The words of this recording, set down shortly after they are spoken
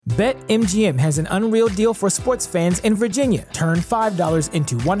BetMGM has an unreal deal for sports fans in Virginia. Turn $5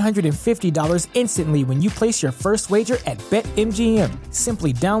 into $150 instantly when you place your first wager at BetMGM.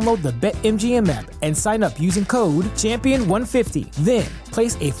 Simply download the BetMGM app and sign up using code Champion150. Then,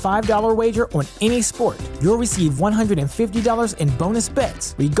 place a $5 wager on any sport. You'll receive $150 in bonus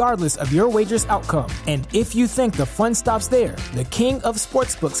bets, regardless of your wager's outcome. And if you think the fun stops there, the King of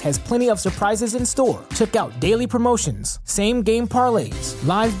Sportsbooks has plenty of surprises in store. Check out daily promotions, same-game parlays,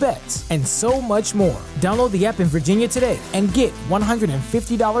 live bets, and so much more. Download the app in Virginia today and get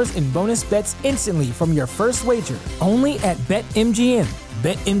 $150 in bonus bets instantly from your first wager. Only at BetMGM.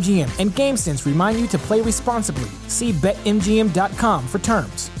 BetMGM and GameSense remind you to play responsibly. See BetMGM.com for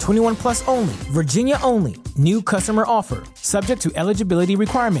terms. 21 plus only. Virginia only. New customer offer. Subject to eligibility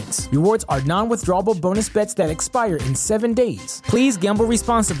requirements. Rewards are non-withdrawable bonus bets that expire in 7 days. Please gamble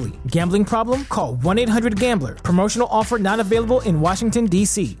responsibly. Gambling problem? Call 1-800-GAMBLER. Promotional offer not available in Washington,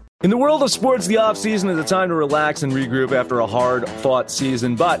 D.C. In the world of sports, the offseason is a time to relax and regroup after a hard-fought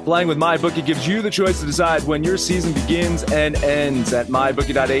season. But playing with MyBookie gives you the choice to decide when your season begins and ends. At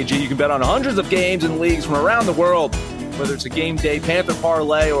MyBookie.ag, you can bet on hundreds of games and leagues from around the world. Whether it's a game day Panther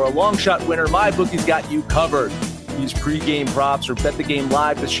parlay or a long-shot winner, MyBookie's got you covered. Use pre-game props or bet the game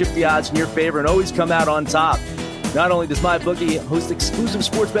live to shift the odds in your favor and always come out on top. Not only does MyBookie host exclusive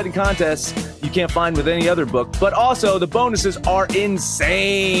sports betting contests you can't find with any other book, but also the bonuses are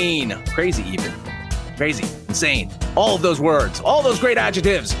insane. Crazy even. Crazy. Insane. All of those words. All those great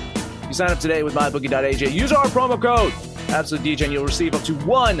adjectives. You sign up today with MyBookie.ag. Use our promo code AbsoluteDJ and you'll receive up to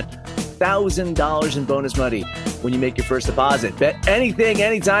 $1,000 in bonus money when you make your first deposit. Bet anything,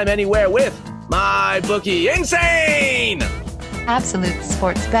 anytime, anywhere with MyBookie. Insane! Absolute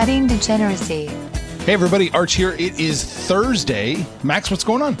sports betting degeneracy. Hey everybody, Arch here. It is Thursday. Max, what's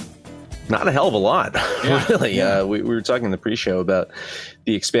going on? Not a hell of a lot, Yeah. really. Yeah. We were talking in the pre-show about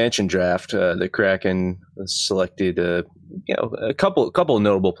the expansion draft. The Kraken selected, a couple of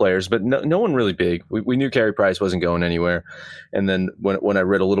notable players, but no one really big. We knew Carey Price wasn't going anywhere, and then when I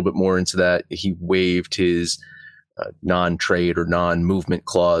read a little bit more into that, he waived his non-trade or non-movement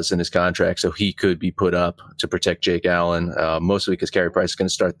clause in his contract, so he could be put up to protect Jake Allen, mostly because Carey Price is going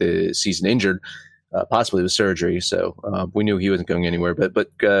to start the season injured. Possibly with surgery, so we knew he wasn't going anywhere. But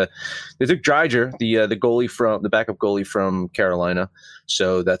they took Dreiger, the goalie from the backup goalie from Carolina,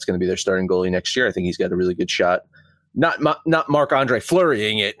 so that's going to be their starting goalie next year. I think he's got a really good shot. Not Marc-Andre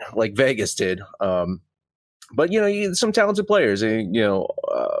Fleurying it like Vegas did, but some talented players.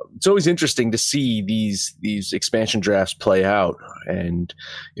 It's always interesting to see these expansion drafts play out. And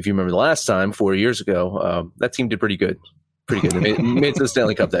if you remember the last time 4 years ago, that team did pretty good. Pretty good. They made it to the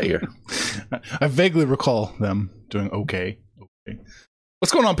Stanley Cup that year. I vaguely recall them doing okay.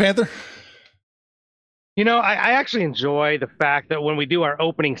 What's going on, Panther? I actually enjoy the fact that when we do our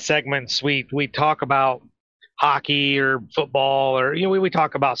opening segments, we talk about hockey or football or, we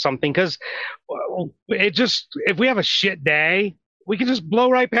talk about something because if we have a shit day, we can just blow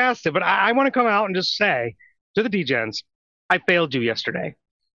right past it. But I want to come out and just say to the D-Gens, I failed you yesterday.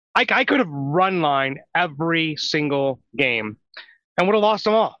 I could have run line every single game and would have lost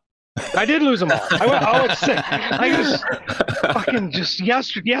them all. I did lose them all.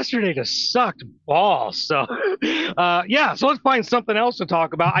 Yesterday just sucked balls. So, so let's find something else to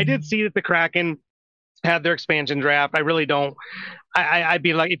talk about. I did see that the Kraken had their expansion draft. I really don't. I'd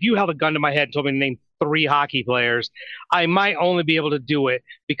be like, if you held a gun to my head and told me to name 3 hockey players, I might only be able to do it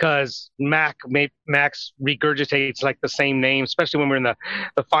because Max regurgitates like the same name, especially when we're in the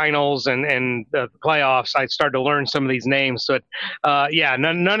finals and the playoffs. I started to learn some of these names. So,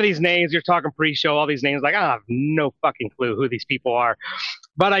 none of these names, you're talking pre-show, all these names, like, I have no fucking clue who these people are.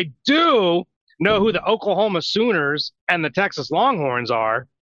 But I do know who the Oklahoma Sooners and the Texas Longhorns are.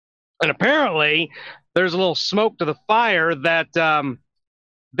 And apparently there's a little smoke to the fire that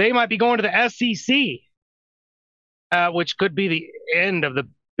they might be going to the SEC, which could be the end of the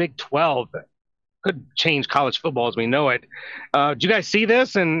Big 12. Could change college football as we know it. Do you guys see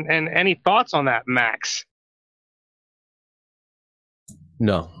this? And any thoughts on that, Max?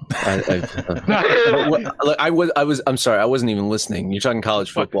 No, I'm sorry, I wasn't even listening. You're talking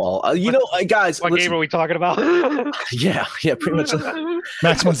college football. Guys, what game are we talking about? yeah, pretty much.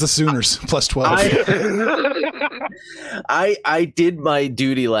 Max wants the Sooners plus 12. I did my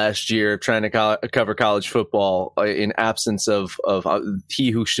duty last year trying to cover college football in absence of he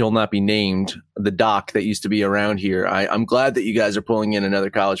who shall not be named, the doc that used to be around here. I'm glad that you guys are pulling in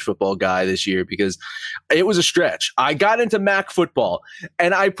another college football guy this year because it was a stretch. I got into MAC football,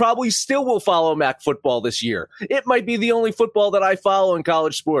 and I probably still will follow MAC football this year. It might be the only football that I follow in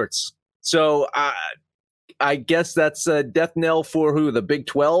college sports. So I guess that's a death knell for who? The Big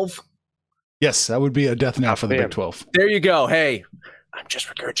 12? Yes, that would be a death knell for the Big 12. There you go. Hey, I'm just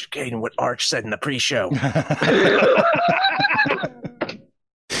regurgitating what Arch said in the pre-show.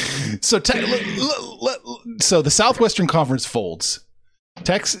 So the Southwestern Conference folds.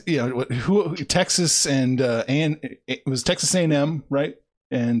 Texas and it was Texas A&M, right?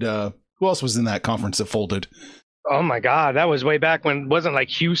 And who else was in that conference that folded? Oh my God, that was way back when. Wasn't like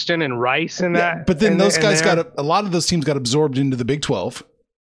Houston and Rice and that. But then those guys a lot of those teams got absorbed into the Big 12.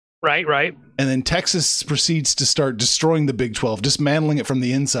 Right. And then Texas proceeds to start destroying the Big 12, dismantling it from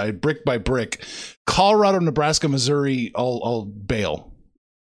the inside, brick by brick. Colorado, Nebraska, Missouri all bail.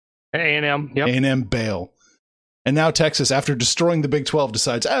 A&M, yep. A&M bail. And now Texas, after destroying the Big 12,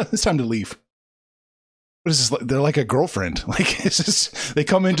 decides, it's time to leave. What is this? They're like a girlfriend. Like, it's just, they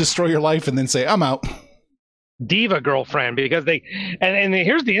come in, destroy your life, and then say, I'm out. Diva girlfriend, because and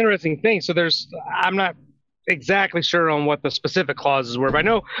here's the interesting thing. So I'm not exactly sure on what the specific clauses were, but I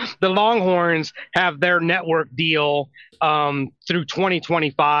know the Longhorns have their network deal through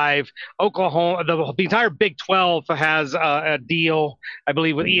 2025. Oklahoma, the entire Big 12 has a deal, I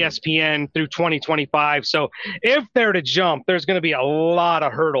believe, with ESPN through 2025. So if they're to jump, there's going to be a lot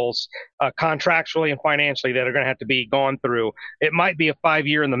of hurdles contractually and financially that are going to have to be gone through. It might be a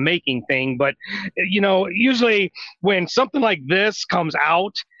 5-year in the making thing, but usually when something like this comes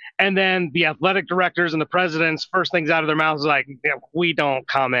out, and then the athletic directors and the presidents, first things out of their mouths is like, we don't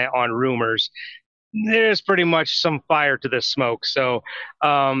comment on rumors. There's pretty much some fire to this smoke. So,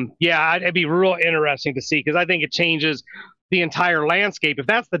 it'd be real interesting to see, because I think it changes the entire landscape. If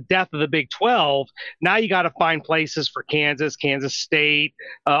that's the death of the Big 12, now you got to find places for Kansas State,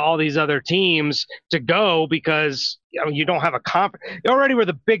 all these other teams to go, because you don't have a conference. You already were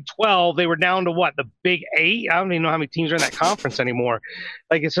the Big 12. They were down to what? The Big 8? I don't even know how many teams are in that conference anymore.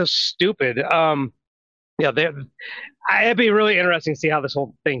 Like, it's so stupid. It'd be really interesting to see how this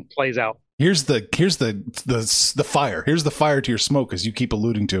whole thing plays out. Here's the fire. Here's the fire to your smoke, as you keep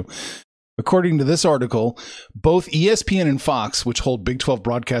alluding to. According to this article, both ESPN and Fox, which hold Big 12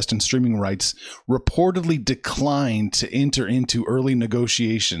 broadcast and streaming rights, reportedly declined to enter into early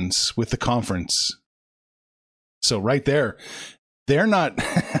negotiations with the conference. So right there, they're not,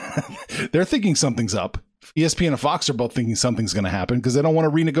 they're thinking something's up. ESPN and Fox are both thinking something's going to happen because they don't want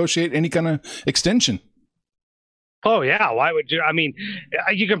to renegotiate any kind of extension. Oh, yeah. Why would you? I mean,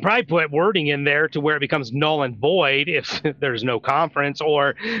 you can probably put wording in there to where it becomes null and void if there's no conference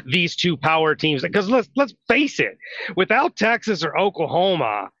or these two power teams. Because let's face it, without Texas or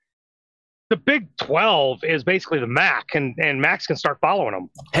Oklahoma, the Big 12 is basically the MAC, and MACs can start following them.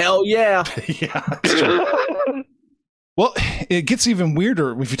 Hell yeah. Yeah. That's true. Well, it gets even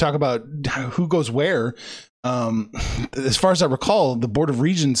weirder if you talk about who goes where. As far as I recall, the Board of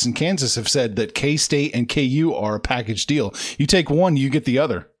Regents in Kansas have said that K-State and KU are a package deal. You take one, you get the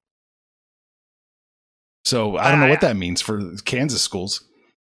other. So I don't know what that means for Kansas schools.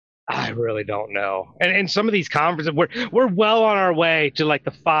 I really don't know. And some of these conferences, we're well on our way to like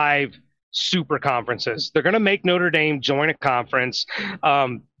the 5 super conferences. They're going to make Notre Dame join a conference.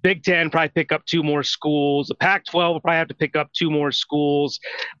 Big Ten probably pick up 2 more schools. The Pac-12 will probably have to pick up 2 more schools.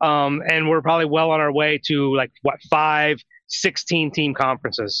 And we're probably well on our way to 5 16-team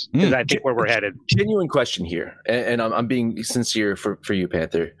conferences is I think where we're headed. Genuine question here, and I'm being sincere for you,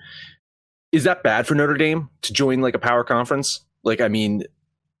 Panther. Is that bad for Notre Dame to join a power conference? I mean,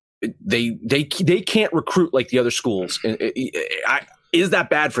 they can't recruit like the other schools. Is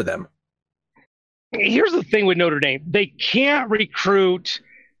that bad for them? Here's the thing with Notre Dame. They can't recruit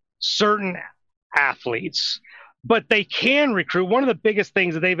certain athletes, but they can recruit. One of the biggest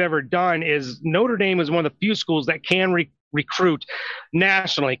things that they've ever done is Notre Dame is one of the few schools that can recruit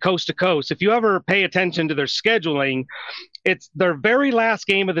nationally, coast to coast. If you ever pay attention to their scheduling, it's their very last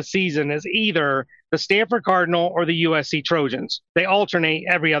game of the season is either the Stanford Cardinal or the USC Trojans. They alternate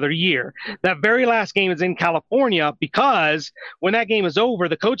every other year. That very last game is in California because when that game is over,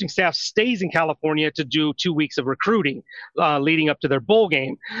 the coaching staff stays in California to do 2 weeks of recruiting leading up to their bowl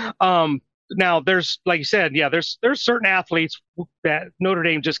game. Now, there's, like you said, there's certain athletes that Notre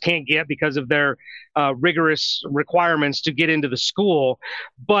Dame just can't get because of their rigorous requirements to get into the school.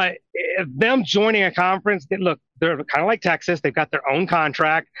 But them joining a conference, they're kind of like Texas. They've got their own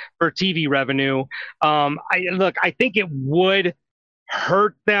contract for TV revenue. I think it would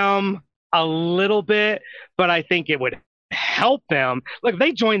hurt them a little bit, but I think it would help them. Look, if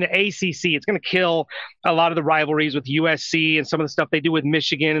they join the ACC, it's going to kill a lot of the rivalries with USC and some of the stuff they do with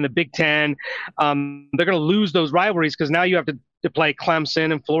Michigan and the Big Ten. They're going to lose those rivalries because now you have to play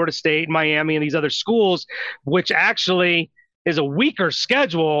Clemson and Florida State and Miami and these other schools, which actually is a weaker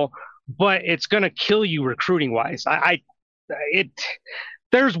schedule, but it's going to kill you recruiting wise.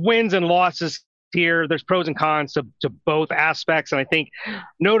 There's wins and losses here. There's pros and cons to both aspects. And I think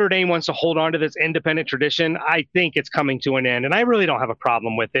Notre Dame wants to hold on to this independent tradition. I think it's coming to an end, and I really don't have a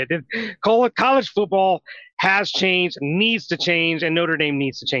problem with it. College football has changed, needs to change, and Notre Dame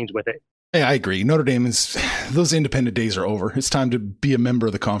needs to change with it. Hey, I agree. Notre Dame those independent days are over. It's time to be a member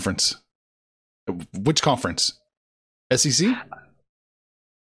of the conference. Which conference? SEC?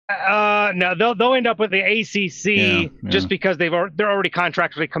 No, they'll end up with the ACC just because they're already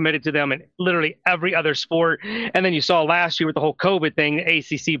contractually committed to them in literally every other sport. And then you saw last year with the whole COVID thing, the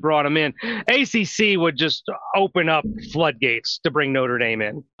ACC brought them in. ACC would just open up floodgates to bring Notre Dame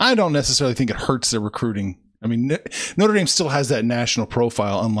in. I don't necessarily think it hurts their recruiting. I mean, Notre Dame still has that national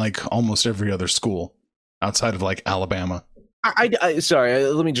profile, unlike almost every other school outside of like Alabama. Sorry,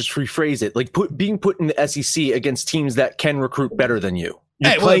 let me just rephrase it. Like being put in the SEC against teams that can recruit better than you.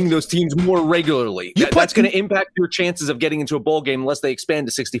 You're playing those teams more regularly. That's going to impact your chances of getting into a bowl game unless they expand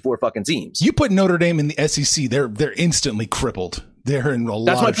to 64 fucking teams. You put Notre Dame in the SEC, they're instantly crippled. They're in a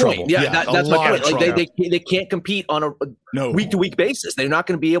lot of trouble. Yeah, that's my point. Like they can't compete on a week-to-week basis. They're not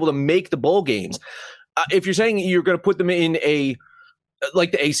going to be able to make the bowl games. If you're saying you're going to put them in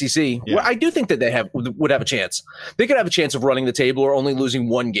like the ACC, well, I do think that they would have a chance. They could have a chance of running the table or only losing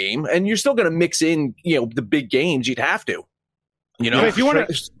one game, and you're still going to mix in, the big games. You'd have to. If you want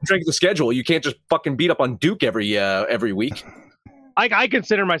to strengthen the schedule, you can't just fucking beat up on Duke every week. I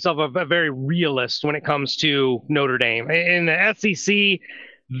consider myself a very realist when it comes to Notre Dame. In the SEC,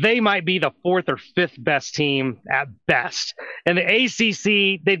 they might be the fourth or fifth best team at best. In the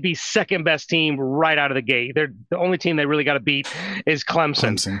ACC, they'd be second best team right out of the gate. They're the only team they really got to beat is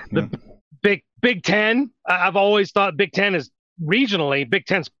Clemson. The Big Ten, I've always thought Big Ten is regionally, Big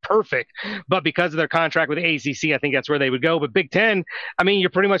Ten's perfect, but because of their contract with the ACC, I think that's where they would go. But Big Ten, I mean,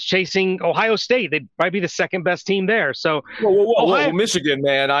 you're pretty much chasing Ohio State. They'd probably be the second best team there. So, whoa, Michigan,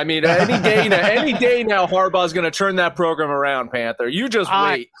 man. I mean, any day now, Harbaugh's going to turn that program around, Panther. You just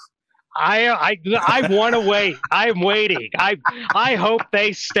wait. I want to wait. I'm waiting. I hope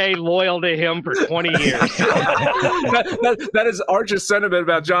they stay loyal to him for 20 years. that is Arch's sentiment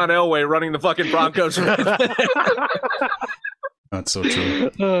about John Elway running the fucking Broncos. That's so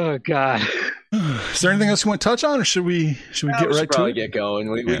true. Oh God. Is there anything else you want to touch on, or should we get right to it? Get going.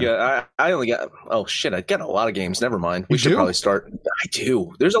 We got. I only got. Oh shit! I got a lot of games. Never mind. We should probably start. I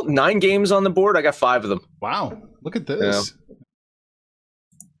do. There's 9 games on the board. I got 5 of them. Wow! Look at this. Yeah.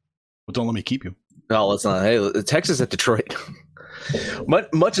 Well, don't let me keep you. No, let's not. Hey, Texas at Detroit.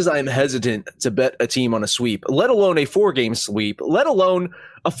 Much as I am hesitant to bet a team on a sweep, let alone a 4-game sweep, let alone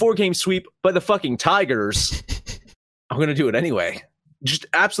a 4-game sweep by the fucking Tigers, I'm going to do it anyway. Just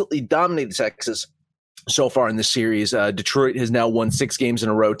absolutely dominated Texas so far in this series. Detroit has now won 6 games in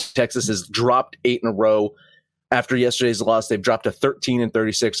a row. Texas has dropped 8 in a row. After yesterday's loss, they've dropped to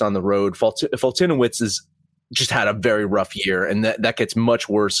 13-36 on the road. Fultonowicz has just had a very rough year, and that gets much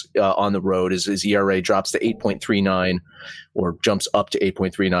worse on the road as his ERA drops to 8.39 or jumps up to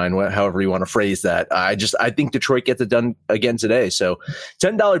 8.39, however you want to phrase that. I think Detroit gets it done again today. So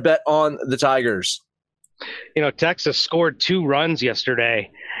 $10 bet on the Tigers. Texas scored 2 runs yesterday,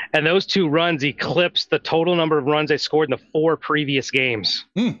 and those 2 runs eclipsed the total number of runs they scored in the 4 previous games.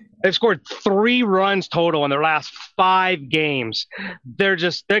 They've scored 3 runs total in their last 5 games.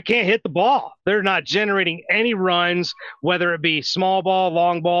 They can't hit the ball. They're not generating any runs, whether it be small ball,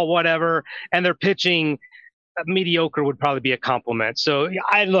 long ball, whatever, and they're pitching mediocre would probably be a compliment. So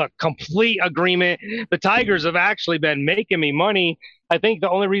complete agreement. The Tigers have actually been making me money. I think the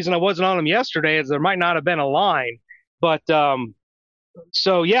only reason I wasn't on them yesterday is there might not have been a line, but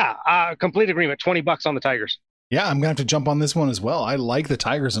complete agreement. $20 on the Tigers. Yeah, I'm gonna have to jump on this one as well. I like the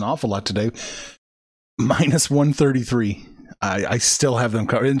Tigers an awful lot today. Minus 133. I still have them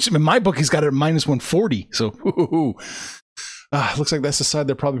covered. In my book, he's got it at minus 140. So looks like that's the side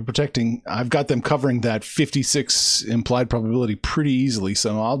they're probably protecting. I've got them covering that 56 implied probability pretty easily.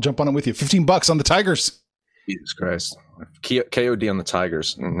 So I'll jump on it with you. $15 on the Tigers. Jesus Christ. KOD on the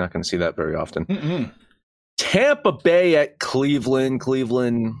Tigers. I'm not going to see that very often. Mm-mm. Tampa Bay at Cleveland.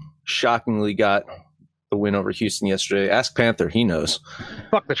 Cleveland shockingly got the win over Houston yesterday. Ask Panther. He knows.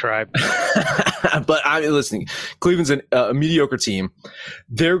 Fuck the Tribe. But listen, Cleveland's a mediocre team.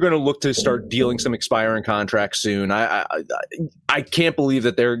 They're going to look to start dealing some expiring contracts soon. I can't believe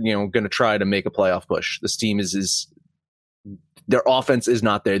that they're going to try to make a playoff push. This team is their offense is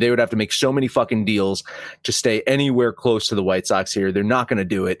not there. They would have to make so many fucking deals to stay anywhere close to the White Sox here. They're not going to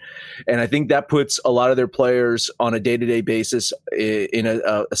do it. And I think that puts a lot of their players on a day-to-day basis in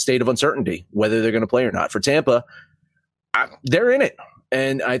a state of uncertainty, whether they're going to play or not. For Tampa, they're in it.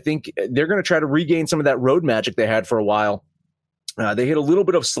 and I think they're going to try to regain some of that road magic they had for a while. They hit a little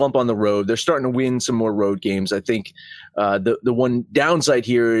bit of slump on the road. They're starting to win some more road games. I think the one downside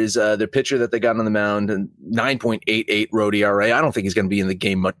here is the pitcher that they got on the mound, and 9.88 road ERA. I don't think he's going to be in the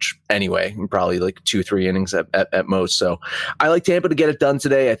game much anyway, probably like 2-3 innings at most. So I like Tampa to get it done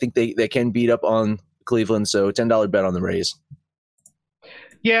today. I think they can beat up on Cleveland, so $10 bet on the Rays.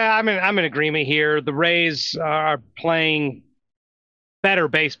 Yeah, I'm in agreement here. The Rays are playing better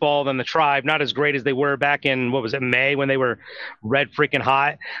baseball than the Tribe. Not as great as they were back in, May, when they were red freaking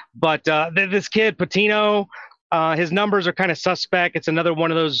hot. But this kid, Patino, his numbers are kind of suspect. It's another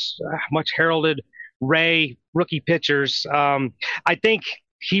one of those much heralded Ray rookie pitchers. I think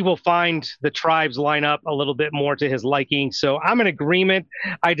he will find the Tribe's lineup a little bit more to his liking. So I'm in agreement.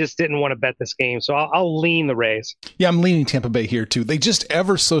 I just didn't want to bet this game. So I'll lean the Rays. Yeah, I'm leaning Tampa Bay here too. They just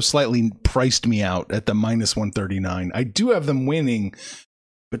ever so slightly priced me out at the minus 139. I do have them winning,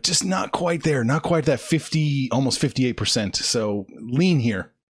 but just not quite there. Not quite that 50, almost 58%. So lean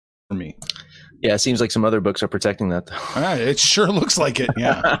here for me. Yeah, it seems like some other books are protecting that, though. It sure looks like it,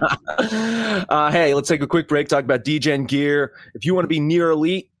 yeah. Hey, let's take a quick break, talk about DGen gear. If you want to be near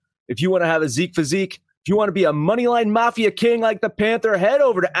elite, if you want to have a Zeke physique, if you want to be a Moneyline Mafia king like the Panther, head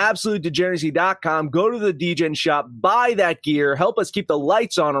over to AbsoluteDegeneracy.com, go to the DGen shop, buy that gear, help us keep the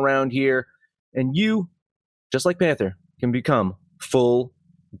lights on around here, and you, just like Panther, can become full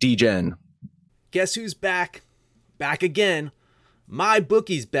DGen. Guess who's back? Back again. My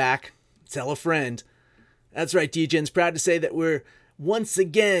bookie's back. Tell a friend. That's right, DGen's proud to say that we're once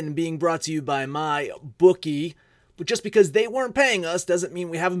again being brought to you by My Bookie. But just because they weren't paying us doesn't mean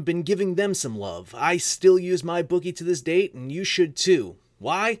we haven't been giving them some love. I still use My Bookie to this date, and you should too.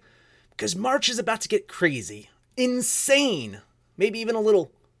 Why? Because March is about to get crazy. Insane. Maybe even a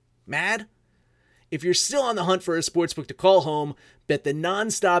little mad. If you're still on the hunt for a sportsbook to call home, bet the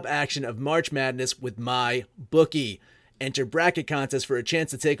non-stop action of March Madness with My Bookie. Enter bracket contests for a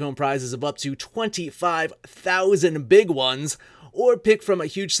chance to take home prizes of up to 25,000 big ones, or pick from a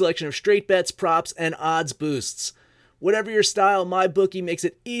huge selection of straight bets, props, and odds boosts. Whatever your style, MyBookie makes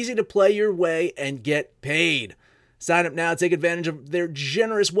it easy to play your way and get paid. Sign up now, take advantage of their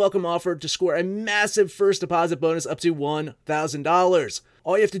generous welcome offer to score a massive first deposit bonus up to $1,000.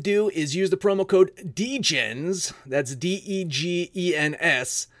 All you have to do is use the promo code DEGENS, that's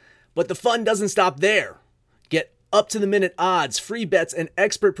DEGENS, but the fun doesn't stop there. Get up-to-the-minute odds, free bets, and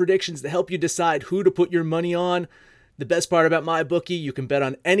expert predictions to help you decide who to put your money on. The best part about MyBookie, you can bet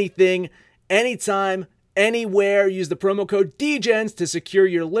on anything, anytime, anywhere. Use the promo code DGENS to secure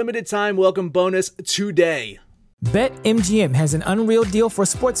your limited-time welcome bonus today. BetMGM has an unreal deal for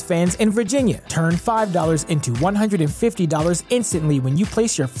sports fans in Virginia. Turn $5 into $150 instantly when you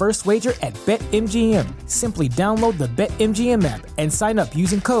place your first wager at BetMGM. Simply download the BetMGM app and sign up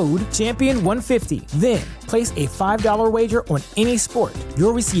using code Champion150. Then, place a $5 wager on any sport.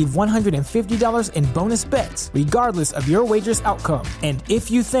 You'll receive $150 in bonus bets, regardless of your wager's outcome. And if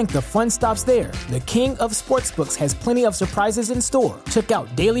you think the fun stops there, the king of sportsbooks has plenty of surprises in store. Check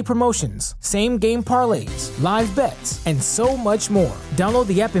out daily promotions, same-game parlays, live bets, and so much more. Download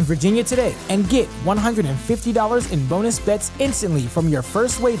the app in Virginia today and get $150 in bonus bets instantly from your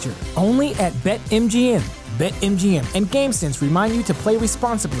first wager. Only at BetMGM. BetMGM and GameSense remind you to play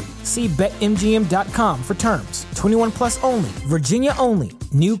responsibly. See BetMGM.com for terms. 21 plus only. Virginia only.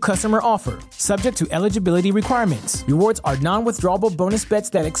 New customer offer. Subject to eligibility requirements. Rewards are non-withdrawable bonus bets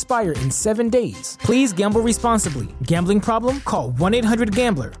that expire in 7 days. Please gamble responsibly. Gambling problem? Call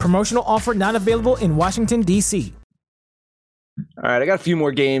 1-800-GAMBLER. Promotional offer not available in Washington, D.C. All right, I got a few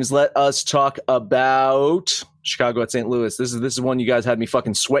more games. Let us talk about Chicago at St. Louis. This is one you guys had me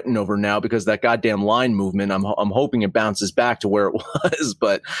fucking sweating over now because that goddamn line movement. I'm hoping it bounces back to where it was,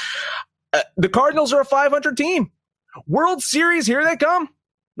 but the Cardinals are a 500 team. World Series, here they come.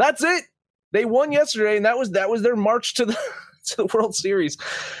 That's it. They won yesterday, and that was their march to the World Series.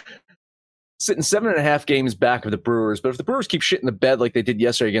 Sitting 7.5 games back of the Brewers, but if the Brewers keep shitting the bed like they did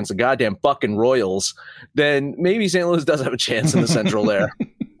yesterday against the goddamn fucking Royals, then maybe St. Louis does have a chance in the Central there.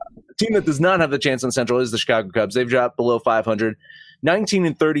 The team that does not have the chance in the Central is the Chicago Cubs. They've dropped below 500,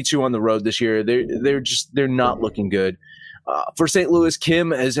 19-32 on the road this year. They're not looking good. For St. Louis,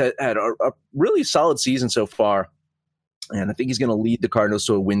 Kim has had a really solid season so far, and I think he's going to lead the Cardinals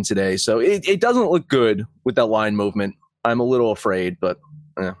to a win today. So it doesn't look good with that line movement. I'm a little afraid, but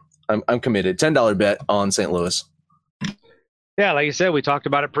I'm committed. $10 bet on St. Louis. Yeah, like you said, we talked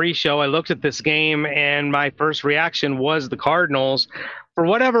about it pre-show. I looked at this game, and my first reaction was the Cardinals. for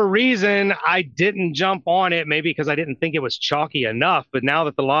whatever reason, I didn't jump on it, maybe because I didn't think it was chalky enough. But now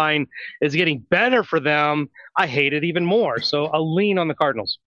that the line is getting better for them, I hate it even more. So I'll lean on the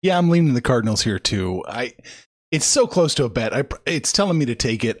Cardinals. Yeah, I'm leaning the Cardinals here too. It's so close to a bet. It's telling me to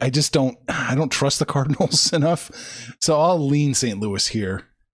take it. I don't trust the Cardinals enough. So I'll lean St. Louis here.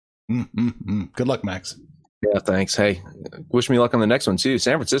 Good luck, Max. Yeah, thanks. Hey, wish me luck on the next one too.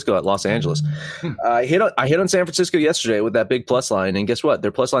 San Francisco at Los Angeles. I hit on San Francisco yesterday with that big plus line, and guess what?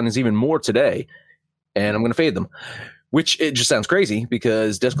 Their plus line is even more today, and I'm going to fade them. Which it just sounds crazy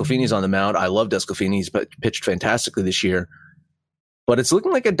because Desclafini's on the mound. I love Desclafini. He's pitched fantastically this year, but it's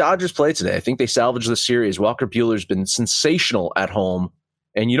looking like a Dodgers play today. I think they salvaged the series. Walker Buehler's been sensational at home,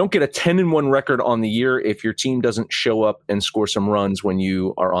 and you don't get a 10-1 record on the year if your team doesn't show up and score some runs when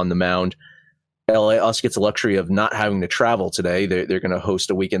you are on the mound. LA also gets the luxury of not having to travel today. They're going to host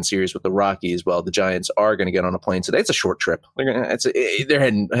a weekend series with the Rockies. Well, the Giants are going to get on a plane today. It's a short trip. They're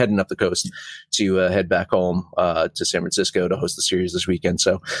heading up the coast to head back home to San Francisco to host the series this weekend.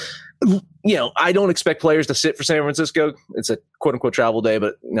 So, I don't expect players to sit for San Francisco. It's a quote unquote travel day,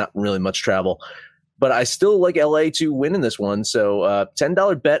 but not really much travel. But I still like LA to win in this one. So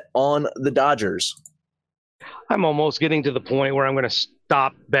 $10 bet on the Dodgers. I'm almost getting to the point where I'm going to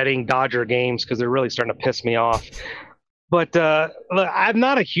stop betting Dodger games because they're really starting to piss me off. But look, I'm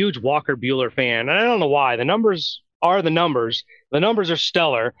not a huge Walker Buehler fan, and I don't know why. The numbers are the numbers. The numbers are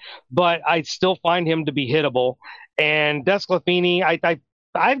stellar, but I still find him to be hittable. And Desclafini,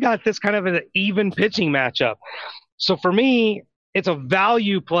 I've got this kind of an even pitching matchup. So for me, it's a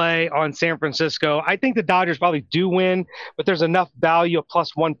value play on San Francisco. I think the Dodgers probably do win, but there's enough value at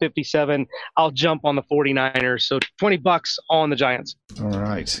plus 157. I'll jump on the 49ers. So $20 on the Giants. All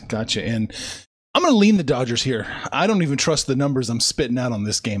right. Gotcha. And I'm going to lean the Dodgers here. I don't even trust the numbers I'm spitting out on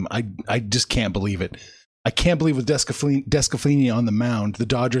this game. I just can't believe it. I can't believe with Desclafini on the mound, the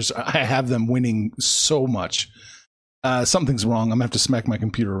Dodgers, I have them winning so much. Something's wrong. I'm going to have to smack my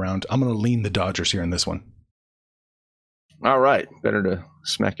computer around. I'm going to lean the Dodgers here in this one. All right. Better to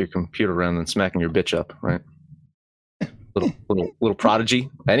smack your computer around than smacking your bitch up, right? Little prodigy.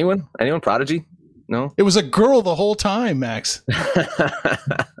 Anyone prodigy? No? It was a girl the whole time, Max.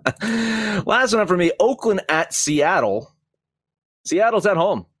 Last one up for me. Oakland at Seattle. Seattle's at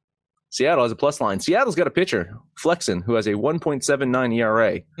home. Seattle has a plus line. Seattle's got a pitcher, Flexen, who has a 1.79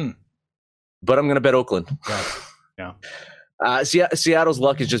 ERA. But I'm going to bet Oakland. Yeah. Seattle's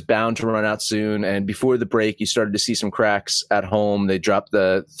luck is just bound to run out soon. And before the break, you started to see some cracks at home. They dropped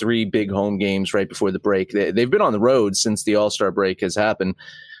the 3 big home games right before the break. They've been on the road since the All-Star break has happened.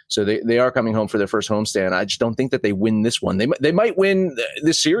 So they are coming home for their first homestand. I just don't think that they win this one. They might win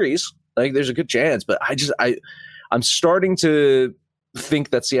this series. Like there's a good chance, but I'm starting to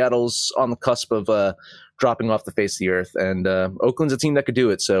think that Seattle's on the cusp of dropping off the face of the earth. And Oakland's a team that could do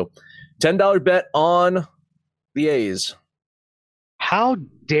it. So $10 bet on the A's. How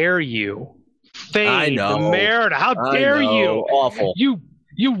dare you fade the Mariners? How dare you? Awful.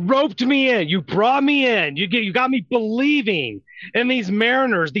 You roped me in. You brought me in. You got me believing in these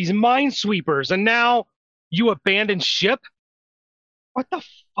Mariners, these minesweepers, and now you abandon ship? What the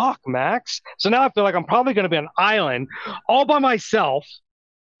fuck, Max? So now I feel like I'm probably going to be on an island all by myself.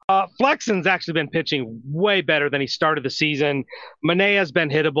 Flexen's actually been pitching way better than he started the season. Manea's been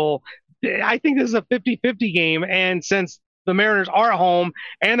hittable. I think this is a 50-50 game, and since the Mariners are at home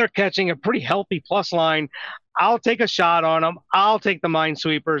and they're catching a pretty healthy plus line, I'll take a shot on them. I'll take the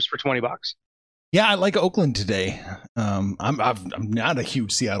Minesweepers for $20. Yeah, I like Oakland today. I'm not a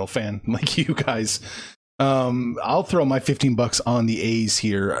huge Seattle fan like you guys. I'll throw my $15 on the A's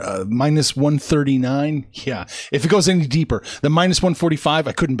here. Minus 139. Yeah. If it goes any deeper, the minus 145,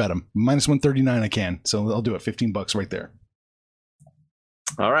 I couldn't bet them. Minus 139, I can. So I'll do it. $15 right there.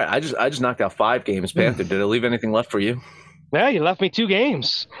 All right. I just knocked out 5 games, Panther. Did I leave anything left for you? Yeah, you left me 2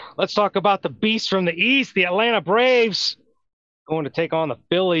 games. Let's talk about the beast from the East, the Atlanta Braves, going to take on the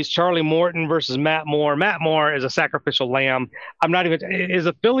Phillies. Charlie Morton versus Matt Moore. Matt Moore is a sacrificial lamb. Is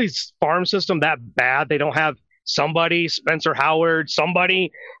the Phillies farm system that bad? They don't have somebody, Spencer Howard, somebody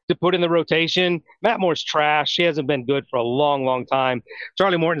to put in the rotation. Matt Moore's trash. He hasn't been good for a long, long time.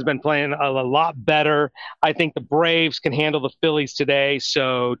 Charlie Morton's been playing a lot better. I think the Braves can handle the Phillies today.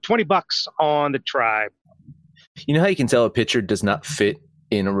 So $20 on the Tribe. You know how you can tell a pitcher does not fit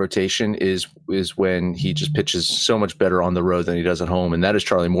in a rotation is when he just pitches so much better on the road than he does at home, and that is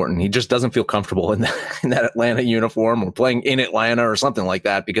Charlie Morton. He just doesn't feel comfortable in that Atlanta uniform or playing in Atlanta or something like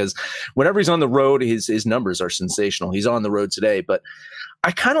that, because whenever he's on the road, his numbers are sensational. He's on the road today, but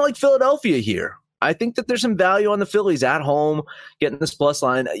I kind of like Philadelphia here. I think that there's some value on the Phillies at home getting this plus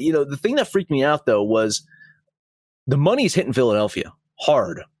line. You know, the thing that freaked me out though was the money's hitting Philadelphia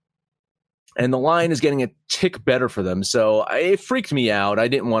hard. And the line is getting a tick better for them. So it freaked me out. I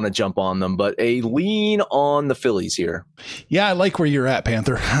didn't want to jump on them, but a lean on the Phillies here. Yeah, I like where you're at,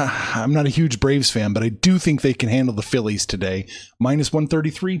 Panther. I'm not a huge Braves fan, but I do think they can handle the Phillies today. Minus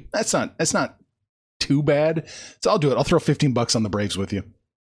 133. That's not too bad. So I'll do it. I'll throw $15 on the Braves with you.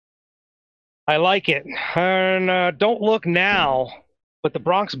 I like it. And don't look now, but the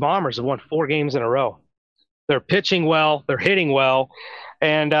Bronx Bombers have won 4 games in a row. They're pitching well. They're hitting well.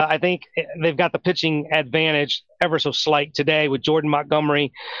 And I think they've got the pitching advantage ever so slight today with Jordan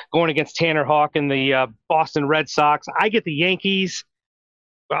Montgomery going against Tanner Houck and the Boston Red Sox. I get the Yankees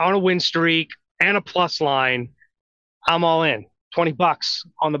on a win streak and a plus line. I'm all in. $20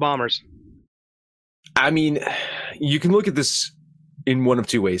 on the Bombers. I mean, you can look at this in one of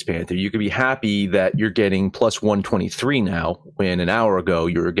two ways, Panther. You could be happy that you're getting plus 123 now, when an hour ago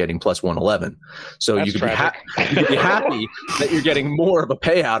you were getting plus 111. So you could, you could be happy that you're getting more of a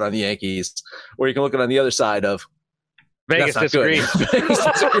payout on the Yankees, or you can look at it on the other side of Vegas disagrees.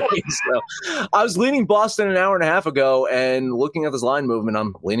 So, I was leaning Boston an hour and a half ago, and looking at this line movement,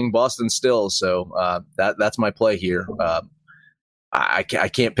 I'm leaning Boston still. So that's my play here. I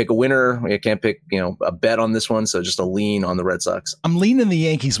can't pick a winner. I can't pick, a bet on this one. So just a lean on the Red Sox. I'm leaning the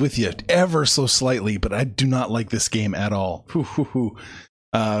Yankees with you ever so slightly, but I do not like this game at all. Good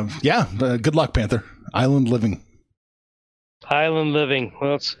luck, Panther. Island living.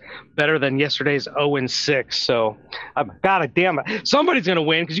 Well, it's better than yesterday's 0-6. So, God damn it. Somebody's going to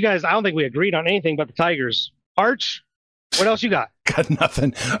win because you guys, I don't think we agreed on anything but the Tigers. Arch, what else you got? Got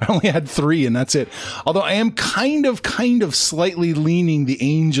nothing. I only had 3, and that's it. Although I am kind of slightly leaning the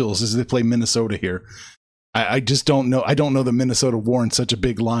Angels as they play Minnesota here. I just don't know. I don't know that Minnesota warrants such a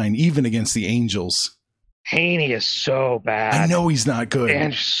big line, even against the Angels. Haney is so bad. I know he's not good.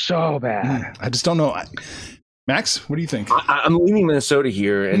 And so bad. I just don't know. Max, what do you think? I'm leaning Minnesota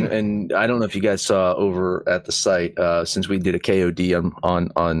here, and I don't know if you guys saw over at the site, since we did a KOD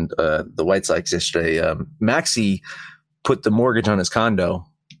on the White Sox yesterday, Maxey put the mortgage on his condo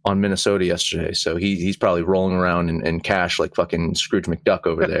on Minnesota yesterday. So he's probably rolling around in cash like fucking Scrooge McDuck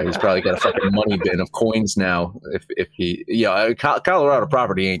over there. He's probably got a fucking money bin of coins now. Colorado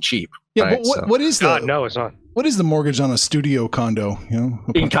property ain't cheap. Yeah, right? But what is God, no, it's not. What is the mortgage on a studio condo?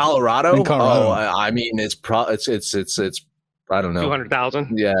 In Colorado? In Colorado. Oh, I mean, it's I don't know.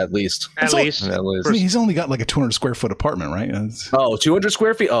 200,000? Yeah, at least. At least. I mean, he's only got like a 200 square foot apartment, right? 200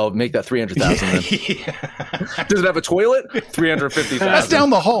 square feet? Oh, make that 300,000 then. Yeah. Does it have a toilet? 350,000. That's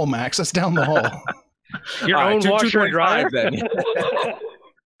down the hall, Max. That's down the hall. Your own washer and dryer? Then.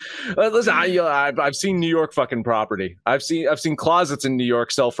 Listen, I've seen New York fucking property. I've seen closets in New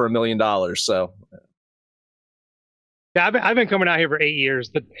York sell for $1 million. So. Yeah, I've been coming out here for 8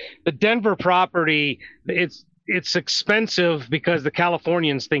 years. The Denver property, it's expensive because the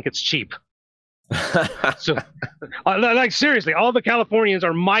Californians think it's cheap. So, like seriously, all the Californians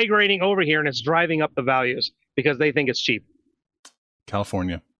are migrating over here, and it's driving up the values because they think it's cheap.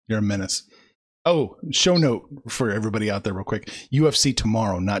 California, you're a menace. Oh, show note for everybody out there real quick. UFC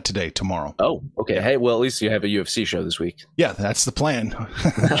tomorrow, not today, tomorrow. Oh, okay. Hey, well, at least you have a UFC show this week. Yeah, that's the plan.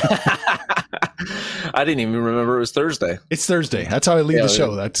 I didn't even remember it was Thursday. It's Thursday. That's how I leave the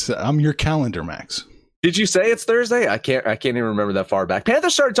show. I'm your calendar, Max. Did you say it's Thursday? I can't even remember that far back.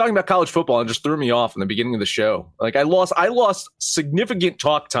 Panthers started talking about college football and just threw me off in the beginning of the show. Like I lost significant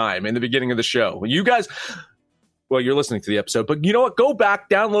talk time in the beginning of the show. You guys, well, you're listening to the episode, but you know what? Go back,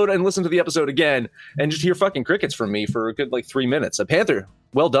 download, and listen to the episode again, and just hear fucking crickets from me for a good 3 minutes. Panther,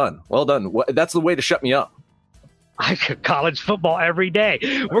 well done. That's the way to shut me up. I could college football every day.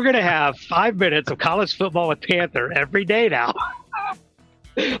 We're gonna have 5 minutes of college football with Panther every day now.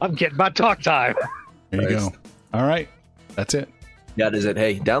 I'm getting my talk time. There you go. All right, that's it. That is it.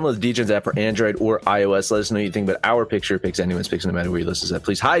 Hey, download the DJs app for Android or iOS. Let us know what you think about our picture picks, anyone's picks, no matter where you listen to that.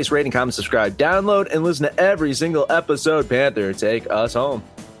 Please, highest rating, comment, subscribe, download, and listen to every single episode. Panther, take us home.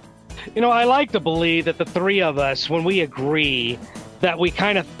 I like to believe that the three of us, when we agree, that we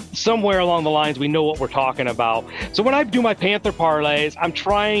kind of somewhere along the lines we know what we're talking about. So when I do my Panther parlays, I'm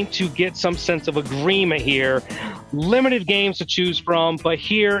trying to get some sense of agreement here. Limited games to choose from, but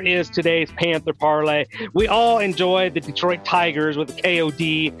here is today's Panther parlay. We all enjoy the Detroit Tigers with the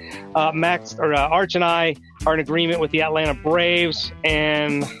KOD. Arch and I are in agreement with the Atlanta Braves,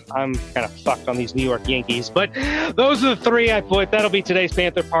 and I'm kind of fucked on these New York Yankees. But those are the three I put. That'll be today's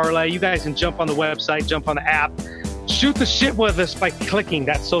Panther parlay. You guys can jump on the website, jump on the app. Shoot the shit with us by clicking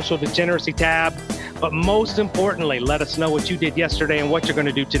that social degeneracy tab. But most importantly, let us know what you did yesterday and what you're going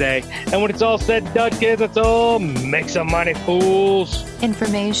to do today. And when it's all said and done, kids, let's all make some money, fools.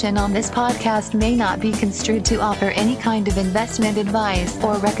 Information on this podcast may not be construed to offer any kind of investment advice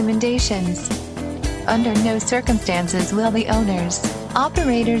or recommendations. Under no circumstances will the owners,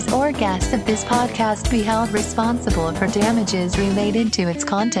 operators, or guests of this podcast be held responsible for damages related to its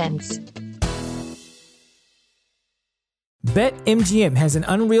contents. BetMGM has an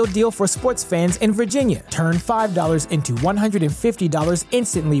unreal deal for sports fans in Virginia. Turn $5 into $150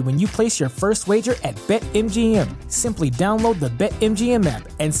 instantly when you place your first wager at BetMGM. Simply download the BetMGM app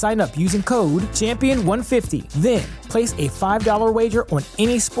and sign up using code Champion150. Then, place a $5 wager on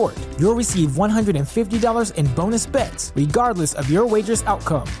any sport. You'll receive $150 in bonus bets, regardless of your wager's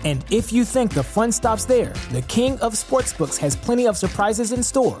outcome. And if you think the fun stops there, the king of sportsbooks has plenty of surprises in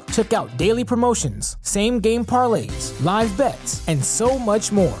store. Check out daily promotions, same-game parlays, live bets, and so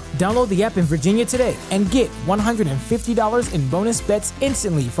much more. Download the app in Virginia today and get $150 in bonus bets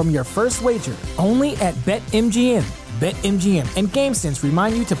instantly from your first wager. Only at BetMGM. BetMGM and GameSense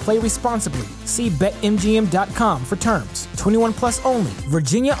remind you to play responsibly. See BetMGM.com for terms. 21 plus only.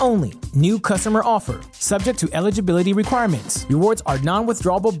 Virginia only. New customer offer. Subject to eligibility requirements. Rewards are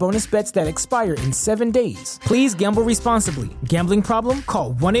non-withdrawable bonus bets that expire in 7 days. Please gamble responsibly. Gambling problem?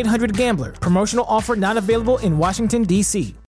 Call 1-800-GAMBLER. Promotional offer not available in Washington, D.C.